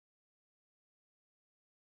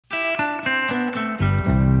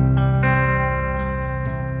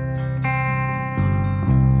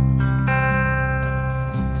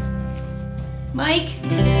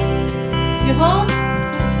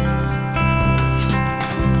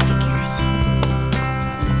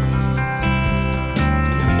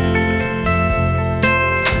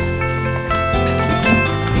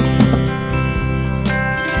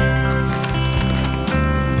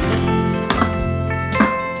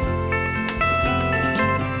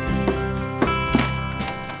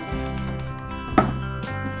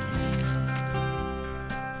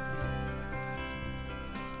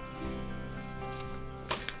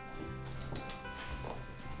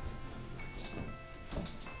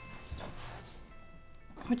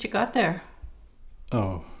What you got there?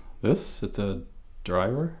 Oh, this? It's a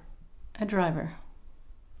driver? A driver.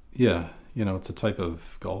 Yeah, you know, it's a type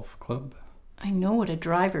of golf club. I know what a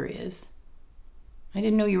driver is. I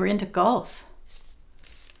didn't know you were into golf.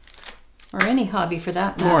 Or any hobby for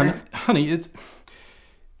that matter. Lauren, honey, it's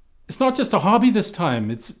not just a hobby this time.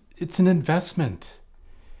 It's an investment.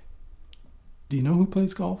 Do you know who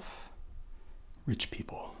plays golf? Rich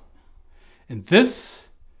people. And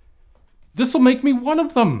this'll make me one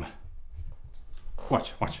of them.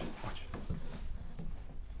 Watch.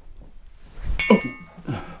 Oh.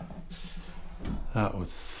 That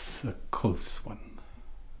was a close one.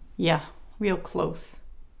 Yeah, real close.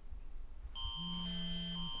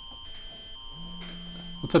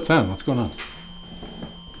 What's that sound? What's going on?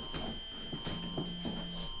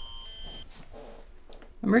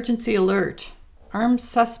 Emergency alert. Armed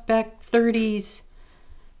suspect, 30s,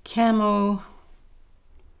 camo,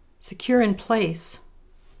 secure in place.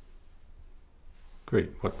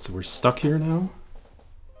 Great. So we're stuck here now?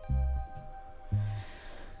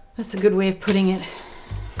 That's a good way of putting it.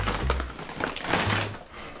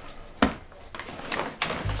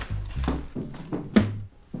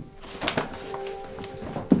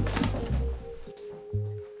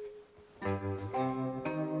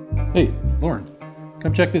 Hey, Lauren,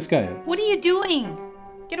 come check this guy out. What are you doing?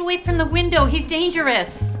 Get away from the window. He's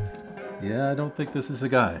dangerous. Yeah, I don't think this is the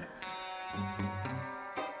guy.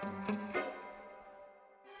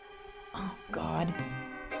 Oh, God.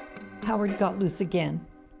 Howard got loose again.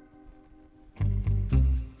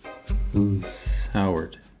 Who's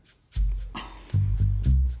Howard?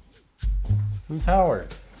 Who's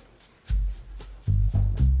Howard?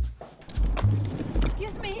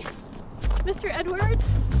 Excuse me, Mr. Edwards?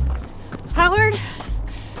 Howard?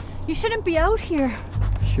 You shouldn't be out here.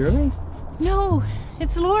 Shirley? No,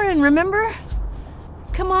 it's Lauren, remember?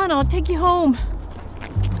 Come on, I'll take you home.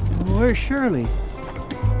 Where's Shirley?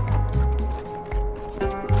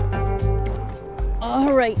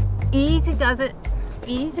 All right, easy does it.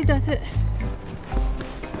 Easy does it.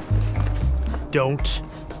 Don't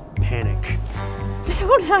panic. I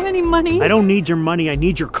don't have any money. I don't need your money, I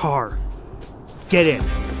need your car. Get in.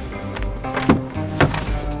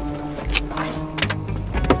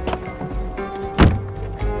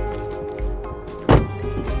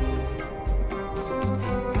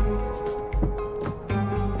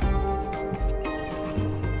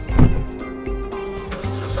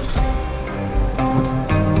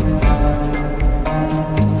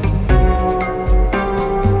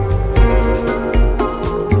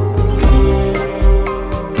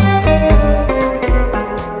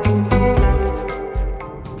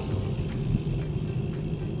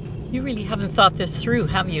 Thought this through,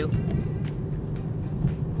 have you?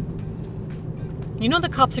 You know the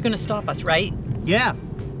cops are going to stop us, right? Yeah,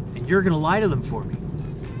 and you're gonna lie to them for me.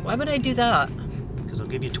 Why would I do that? Because I'll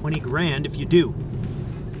give you 20 grand if you do.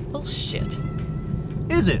 Bullshit.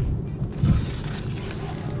 Is it?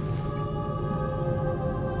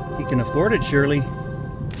 He can afford it, Shirley.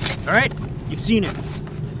 All right, you've seen it.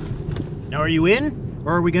 Now are you in,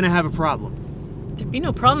 or are we gonna have a problem? There'd be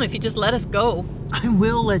no problem if you just let us go. I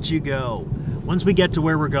will let you go, once we get to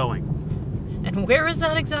where we're going. And where is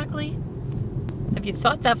that exactly? Have you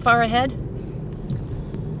thought that far ahead?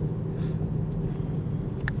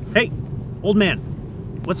 Hey, old man,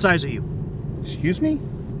 what size are you? Excuse me?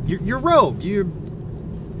 You're rogue, you're...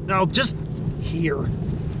 No, just here.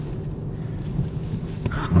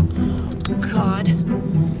 God.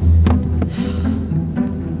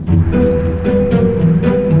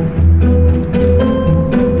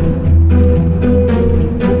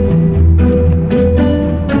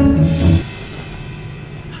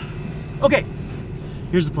 Okay,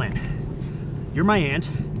 here's the plan. You're my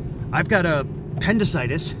aunt, I've got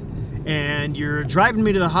appendicitis, and you're driving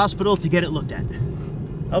me to the hospital to get it looked at.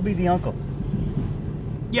 I'll be the uncle.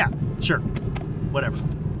 Yeah, sure. Whatever.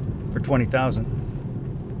 For $20,000.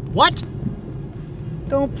 What?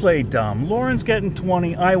 Don't play dumb. Lauren's getting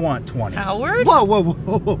 20, I want 20. Howard?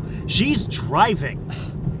 Whoa. She's driving.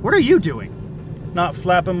 What are you doing? Not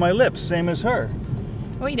flapping my lips, same as her.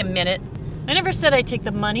 Wait a minute. I never said I'd take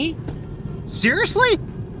the money. Seriously?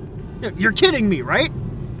 You're kidding me, right?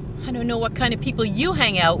 I don't know what kind of people you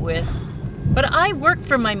hang out with, but I work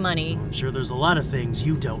for my money. I'm sure there's a lot of things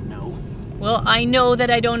you don't know. Well, I know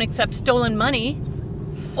that I don't accept stolen money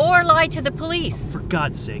or lie to the police. For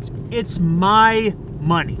God's sakes, it's my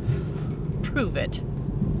money. Prove it.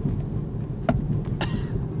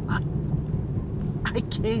 I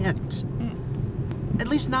can't. At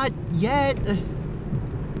least not yet.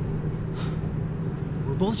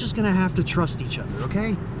 We're both just gonna have to trust each other,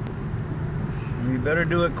 okay? You better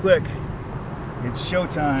do it quick. It's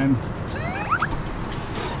showtime.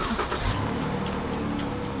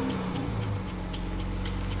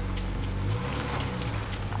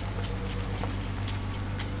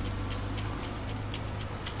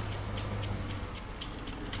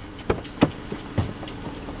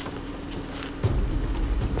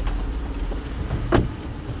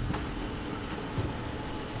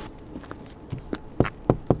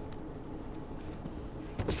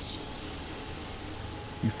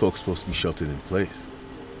 You folks supposed to be sheltered in place.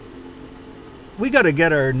 We gotta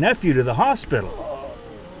get our nephew to the hospital.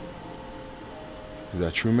 Is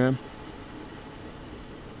that true, ma'am?